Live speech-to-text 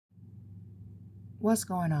What's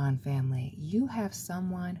going on, family? You have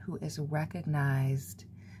someone who is recognized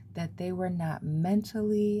that they were not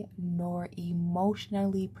mentally nor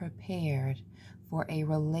emotionally prepared for a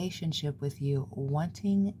relationship with you,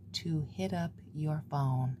 wanting to hit up your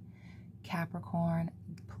phone. Capricorn,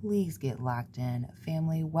 please get locked in.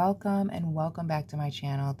 Family, welcome and welcome back to my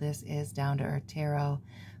channel. This is Down to Earth Tarot.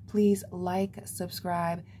 Please like,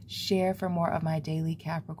 subscribe, share for more of my daily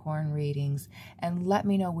Capricorn readings, and let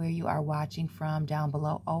me know where you are watching from down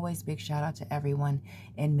below. Always big shout out to everyone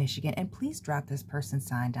in Michigan. And please drop this person's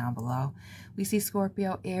sign down below. We see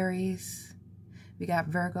Scorpio, Aries, we got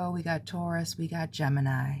Virgo, we got Taurus, we got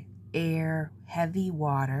Gemini, air, heavy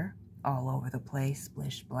water, all over the place,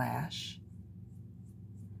 splish splash.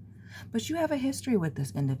 But you have a history with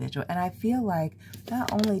this individual, and I feel like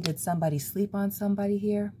not only did somebody sleep on somebody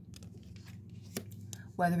here,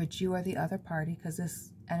 whether it's you or the other party, because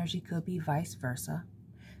this energy could be vice versa.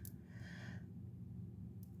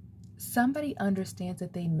 Somebody understands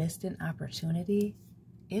that they missed an opportunity.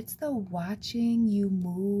 It's the watching you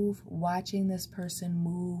move, watching this person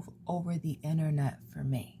move over the internet for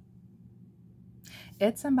me.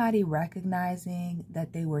 It's somebody recognizing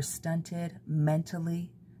that they were stunted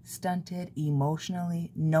mentally, stunted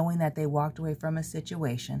emotionally, knowing that they walked away from a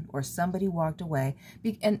situation or somebody walked away,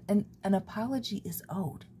 and an apology is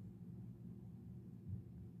owed.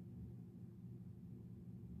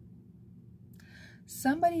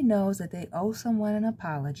 Somebody knows that they owe someone an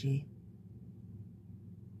apology.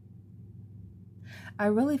 I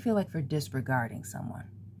really feel like for disregarding someone.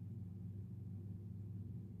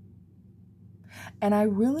 And I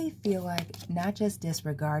really feel like not just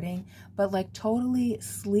disregarding, but like totally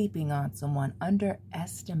sleeping on someone,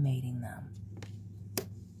 underestimating them.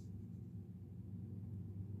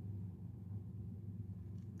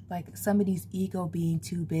 Like somebody's ego being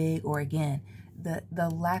too big, or again, the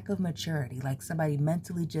lack of maturity, like somebody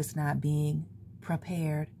mentally just not being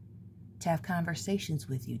prepared to have conversations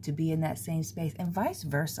with you, to be in that same space, and vice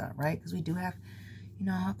versa, right? Because we do have, you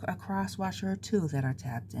know, a cross watcher or two that are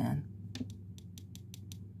tapped in.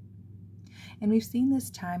 And we've seen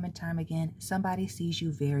this time and time again. Somebody sees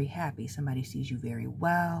you very happy. Somebody sees you very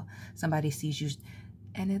well. Somebody sees you.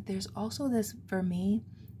 And there's also this, for me,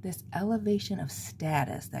 this elevation of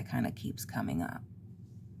status that kind of keeps coming up.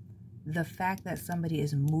 The fact that somebody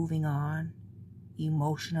is moving on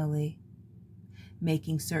emotionally,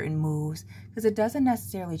 making certain moves. Because it doesn't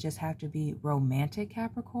necessarily just have to be romantic,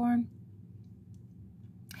 Capricorn.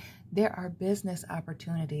 There are business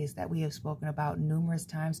opportunities that we have spoken about numerous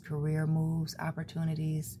times, career moves,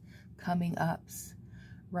 opportunities, coming ups,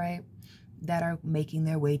 right? That are making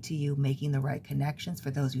their way to you, making the right connections for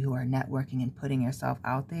those of you who are networking and putting yourself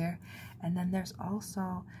out there. And then there's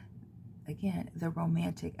also, again, the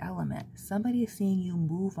romantic element. Somebody is seeing you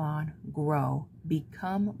move on, grow,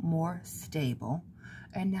 become more stable.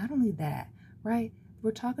 And not only that, right? We're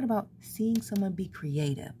talking about seeing someone be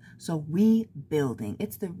creative. So rebuilding.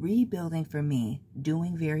 It's the rebuilding for me,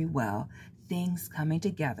 doing very well, things coming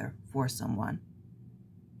together for someone.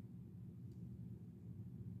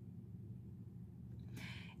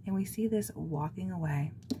 And we see this walking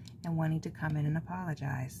away and wanting to come in and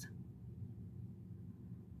apologize.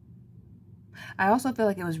 I also feel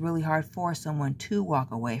like it was really hard for someone to walk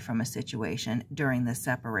away from a situation during the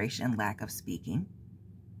separation, lack of speaking.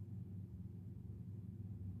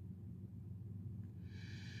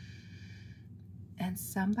 And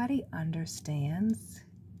somebody understands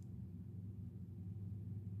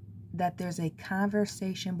that there's a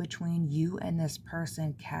conversation between you and this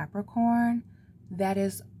person, Capricorn, that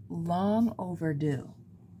is long overdue.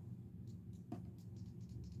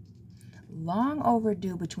 Long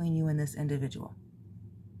overdue between you and this individual.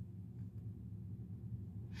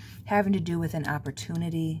 Having to do with an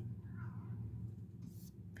opportunity.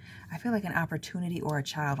 I feel like an opportunity or a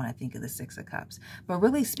child when I think of the Six of Cups. But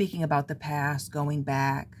really speaking about the past, going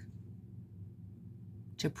back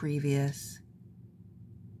to previous.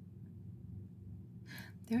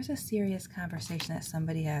 There's a serious conversation that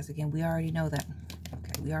somebody has. Again, we already know that.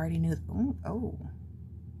 Okay, we already knew. Ooh, oh.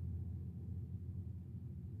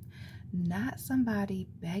 Not somebody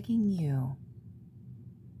begging you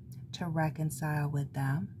to reconcile with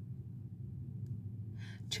them,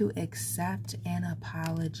 to accept an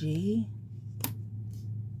apology.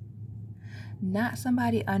 Not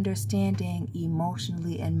somebody understanding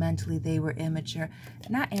emotionally and mentally they were immature.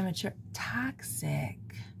 Not immature, toxic.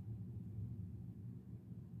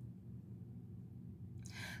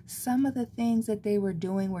 Some of the things that they were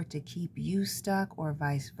doing were to keep you stuck or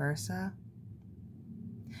vice versa.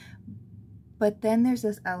 But then there's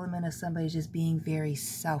this element of somebody just being very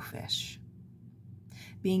selfish.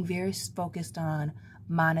 being very focused on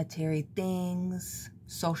monetary things,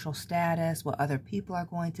 social status, what other people are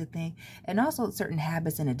going to think, and also certain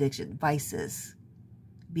habits and addiction, vices,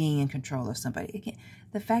 being in control of somebody. Again,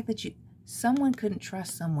 the fact that someone couldn't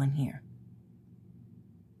trust someone here.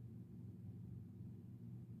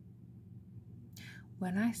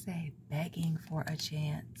 When I say begging for a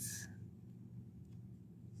chance,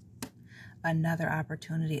 another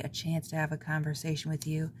opportunity, a chance to have a conversation with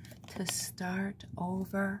you, to start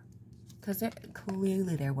over, because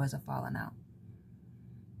clearly there was a falling out.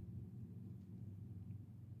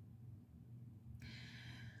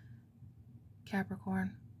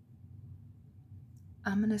 Capricorn,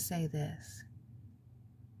 I'm going to say this.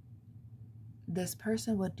 This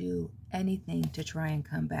person would do anything to try and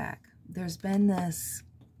come back. There's been this,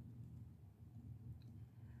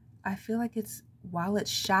 I feel like while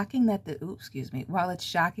it's shocking that while it's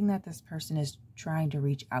shocking that this person is trying to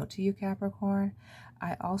reach out to you, Capricorn,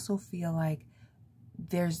 I also feel like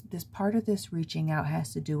there's this part of this reaching out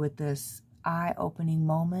has to do with this eye-opening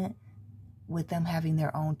moment with them having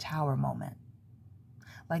their own tower moment.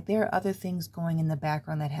 Like there are other things going in the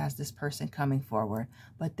background that has this person coming forward,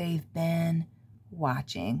 but they've been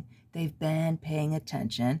watching, they've been paying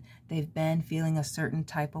attention, they've been feeling a certain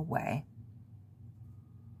type of way.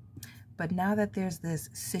 But now that there's this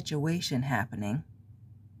situation happening,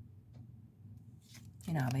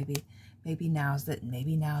 maybe now's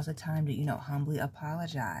the time to, humbly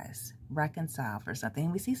apologize, reconcile for something.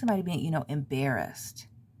 And we see somebody being, embarrassed,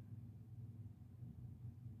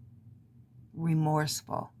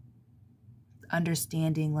 remorseful,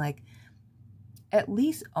 understanding, like at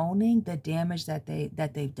least owning the damage that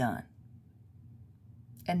they've done.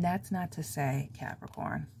 And that's not to say,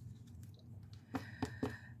 Capricorn,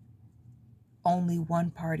 only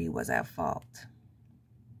one party was at fault.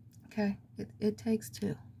 Okay, it takes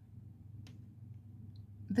two.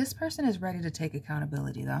 This person is ready to take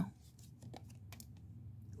accountability, though.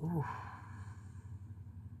 Ooh.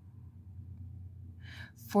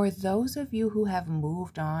 For those of you who have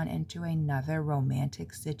moved on into another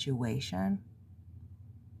romantic situation,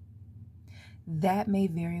 that may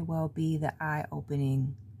very well be the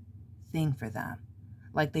eye-opening thing for them.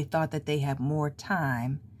 Like they thought that they had more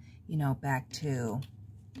time, back to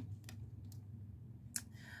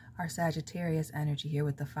our Sagittarius energy here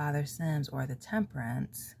with the Father Sims or the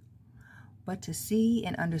Temperance. But to see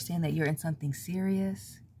and understand that you're in something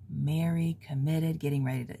serious, married, committed, getting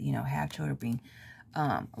ready to, have children, bring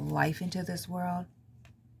life into this world.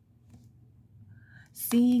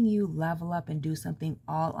 Seeing you level up and do something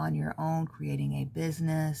all on your own, creating a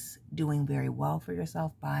business, doing very well for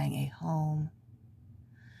yourself, buying a home,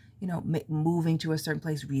 moving to a certain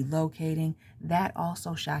place, relocating, that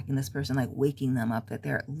also shocking this person, like waking them up that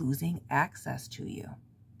they're losing access to you.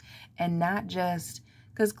 And not just,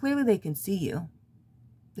 because clearly they can see you.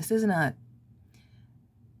 This isn't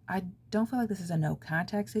I don't feel like this is a no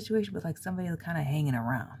contact situation, but like somebody kind of hanging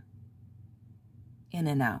around, in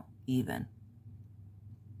and out even.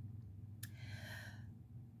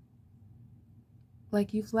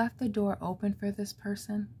 Like you've left the door open for this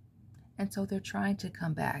person, and so they're trying to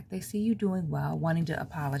come back. They see you doing well, wanting to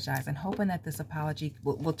apologize, and hoping that this apology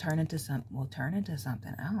will turn into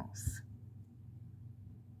something else.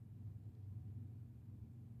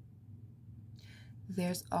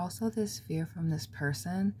 There's also this fear from this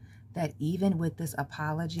person that even with this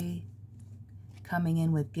apology, coming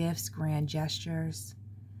in with gifts, grand gestures,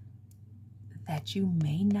 that you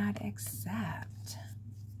may not accept.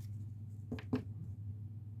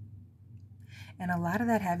 And a lot of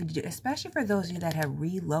that having to do, especially for those of you that have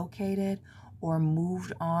relocated or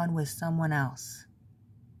moved on with someone else.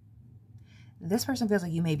 This person feels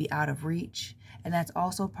like you may be out of reach. And that's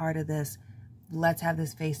also part of this, let's have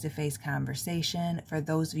this face-to-face conversation. For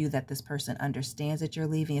those of you that this person understands that you're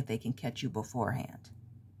leaving, if they can catch you beforehand.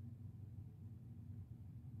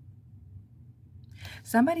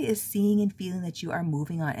 Somebody is seeing and feeling that you are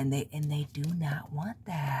moving on, and they do not want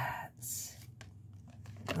that.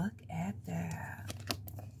 Look at that.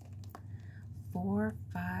 4,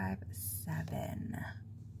 5, 7.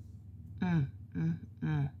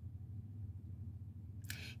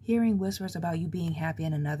 Hearing whispers about you being happy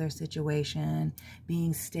in another situation,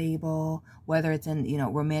 being stable, whether it's in,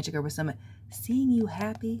 romantic or with someone, seeing you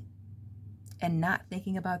happy and not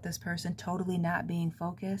thinking about this person, totally not being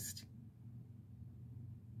focused.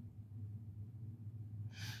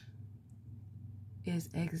 Is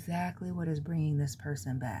exactly what is bringing this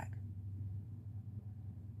person back.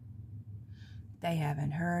 They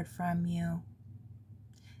haven't heard from you.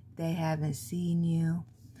 They haven't seen you.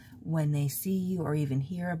 When they see you or even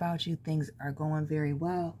hear about you, things are going very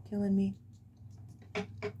well. Killing me.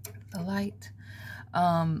 The light.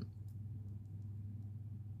 And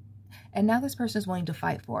now this person is wanting to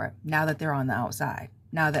fight for it. Now that they're on the outside.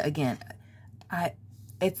 Now that, again,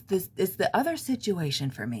 it's the other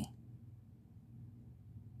situation for me.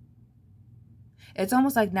 It's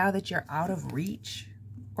almost like now that you're out of reach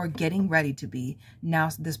or getting ready to be, now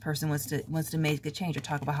this person wants to make a change or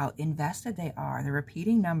talk about how invested they are. They're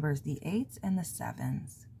repeating numbers, the 8s and the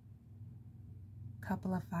 7s.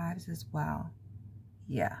 Couple of 5s as well.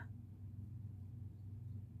 Yeah.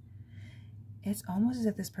 It's almost as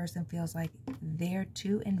if this person feels like they're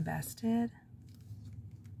too invested,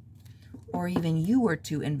 or even you were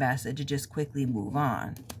too invested to just quickly move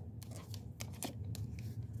on.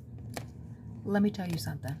 Let me tell you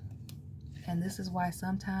something. And this is why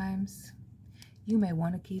sometimes you may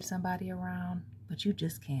want to keep somebody around, but you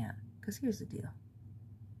just can't. Because here's the deal.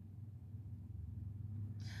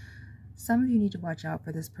 Some of you need to watch out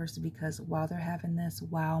for this person, because while they're having this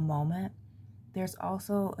wow moment, there's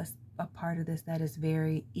also a part of this that is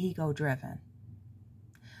very ego-driven.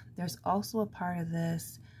 There's also a part of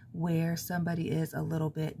this where somebody is a little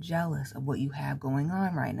bit jealous of what you have going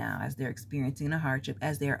on right now, as they're experiencing a hardship,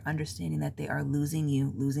 as they're understanding that they are losing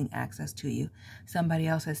you, losing access to you. Somebody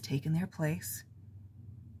else has taken their place.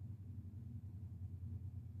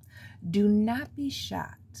 Do not be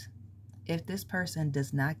shocked if this person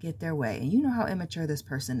does not get their way. And you know how immature this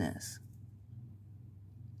person is.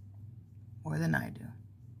 More than I do.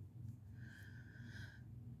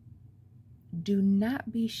 Do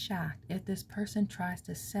not be shocked if this person tries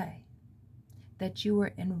to say that you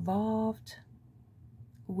were involved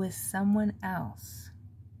with someone else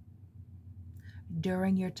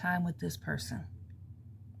during your time with this person.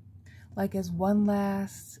 Like as one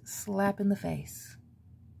last slap in the face.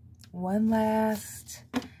 One last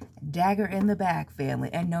dagger in the back, family.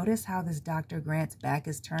 And notice how this Dr. Grant's back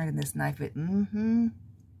is turned and this knife is,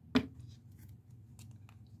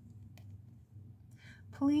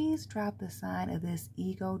 Please drop the sign of this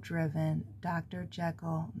ego-driven Dr.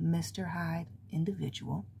 Jekyll, Mr. Hyde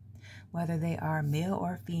individual. Whether they are male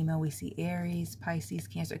or female, we see Aries, Pisces,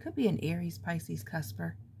 Cancer. It could be an Aries, Pisces,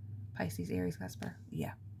 cusper. Pisces, Aries, cusper.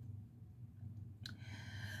 Yeah.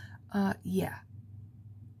 Yeah.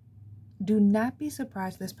 Do not be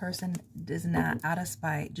surprised this person does not, out of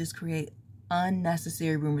spite, just create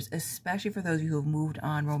unnecessary rumors, especially for those of you who have moved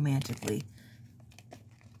on romantically,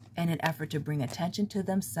 in an effort to bring attention to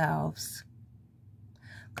themselves,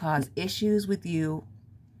 cause issues with you.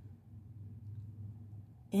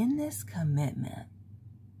 In this commitment,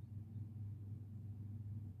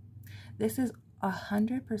 this is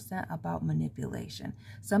 100% about manipulation.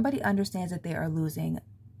 Somebody understands that they are losing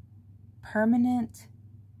permanent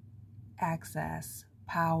access,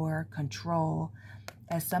 power, control,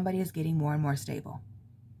 as somebody is getting more and more stable.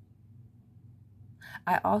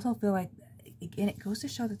 I also feel like, again, it goes to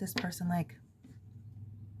show that this person, like,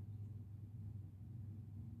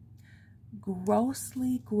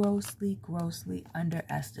 grossly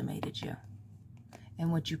underestimated you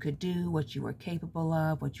and what you could do, what you were capable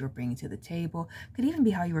of, what you were bringing to the table. Could even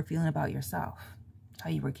be how you were feeling about yourself,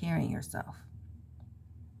 how you were carrying yourself.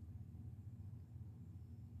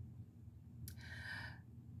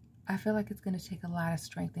 I feel like it's going to take a lot of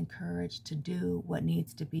strength and courage to do what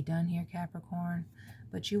needs to be done here, Capricorn.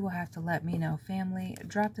 But you will have to let me know. Family,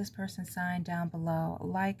 drop this person's sign down below.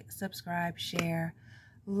 Like, subscribe, share.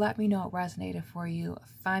 Let me know it resonated for you.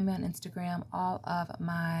 Find me on Instagram. All of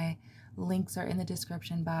my links are in the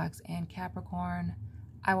description box. And Capricorn,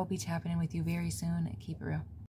 I will be tapping in with you very soon. Keep it real.